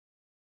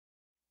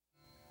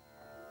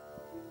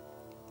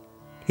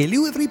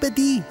Hello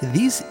everybody,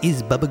 this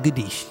is Baba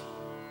Ganesh.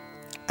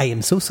 I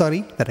am so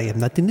sorry that I am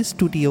not in the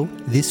studio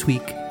this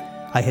week.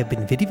 I have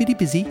been very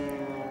busy.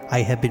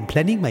 I have been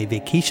planning my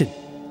vacation.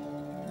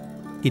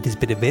 It has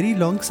been a very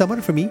long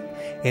summer for me,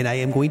 and I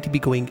am going to be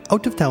going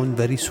out of town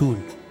very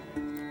soon.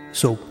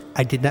 So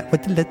I did not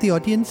want to let the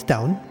audience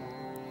down.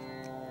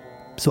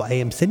 So I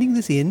am sending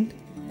this in.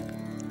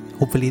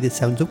 Hopefully this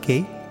sounds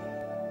okay.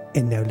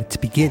 And now let's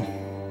begin.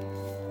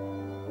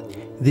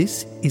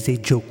 This is a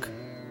joke.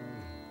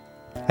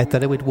 I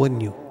thought I would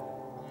warn you.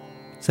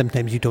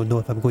 Sometimes you don't know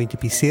if I'm going to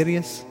be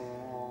serious,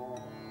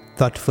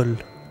 thoughtful,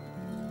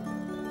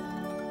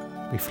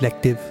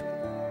 reflective,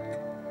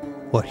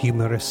 or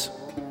humorous.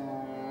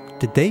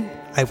 Today,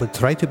 I will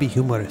try to be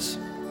humorous.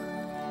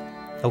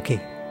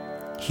 Okay,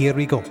 here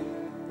we go.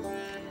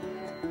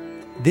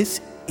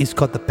 This is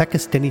called the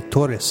Pakistani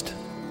Tourist.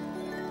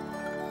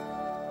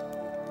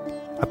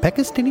 A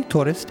Pakistani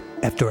tourist,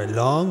 after a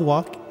long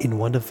walk in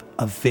one of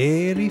a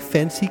very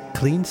fancy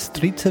clean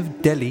streets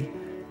of Delhi,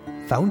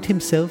 found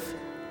himself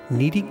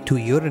needing to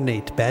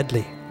urinate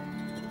badly.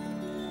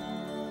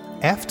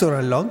 After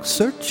a long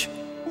search,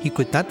 he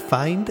could not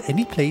find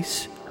any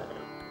place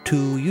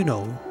to,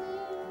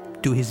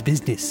 do his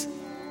business.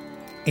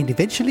 And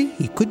eventually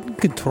he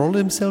couldn't control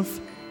himself,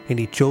 and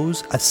he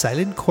chose a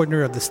silent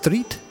corner of the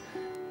street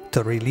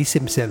to release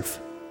himself.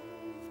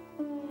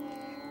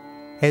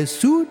 As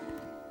soon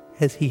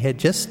as he had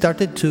just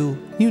started to,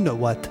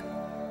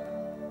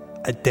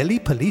 a Delhi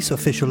police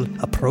official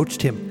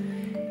approached him,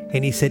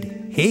 and he said,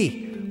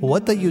 "Hey,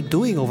 what are you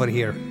doing over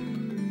here?"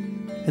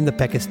 And the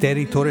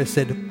Pakistani tourist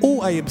said, "Oh,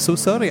 I am so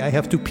sorry, I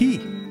have to pee."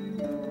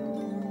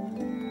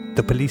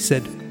 The police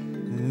said,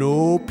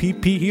 "No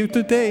pee here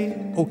today,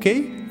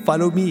 okay?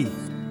 Follow me."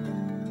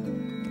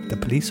 The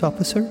police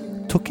officer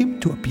took him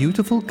to a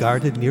beautiful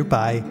garden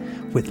nearby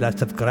with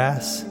lots of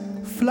grass,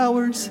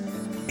 flowers,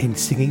 and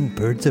singing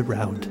birds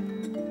around.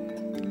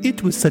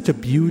 It was such a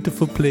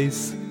beautiful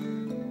place.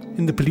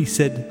 And the police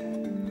said,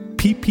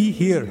 "Pee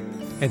here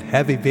and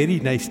have a very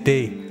nice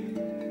day."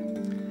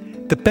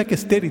 The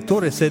Pakistani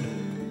tourist said,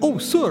 "Oh,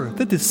 sir,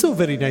 that is so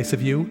very nice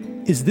of you.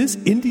 Is this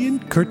Indian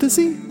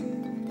courtesy?"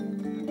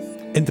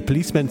 And the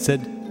policeman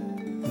said,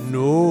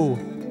 "No,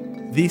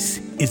 this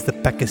is the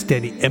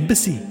Pakistani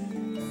embassy."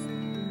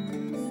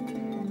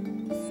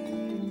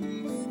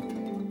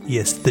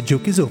 Yes, the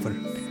joke is over.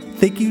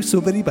 Thank you so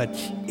very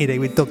much, and I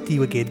will talk to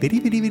you again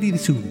very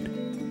soon.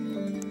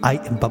 I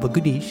am Baba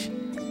Ganesh,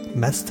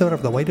 master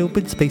of the wide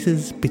open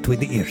spaces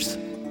between the ears.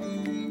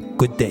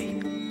 Good day.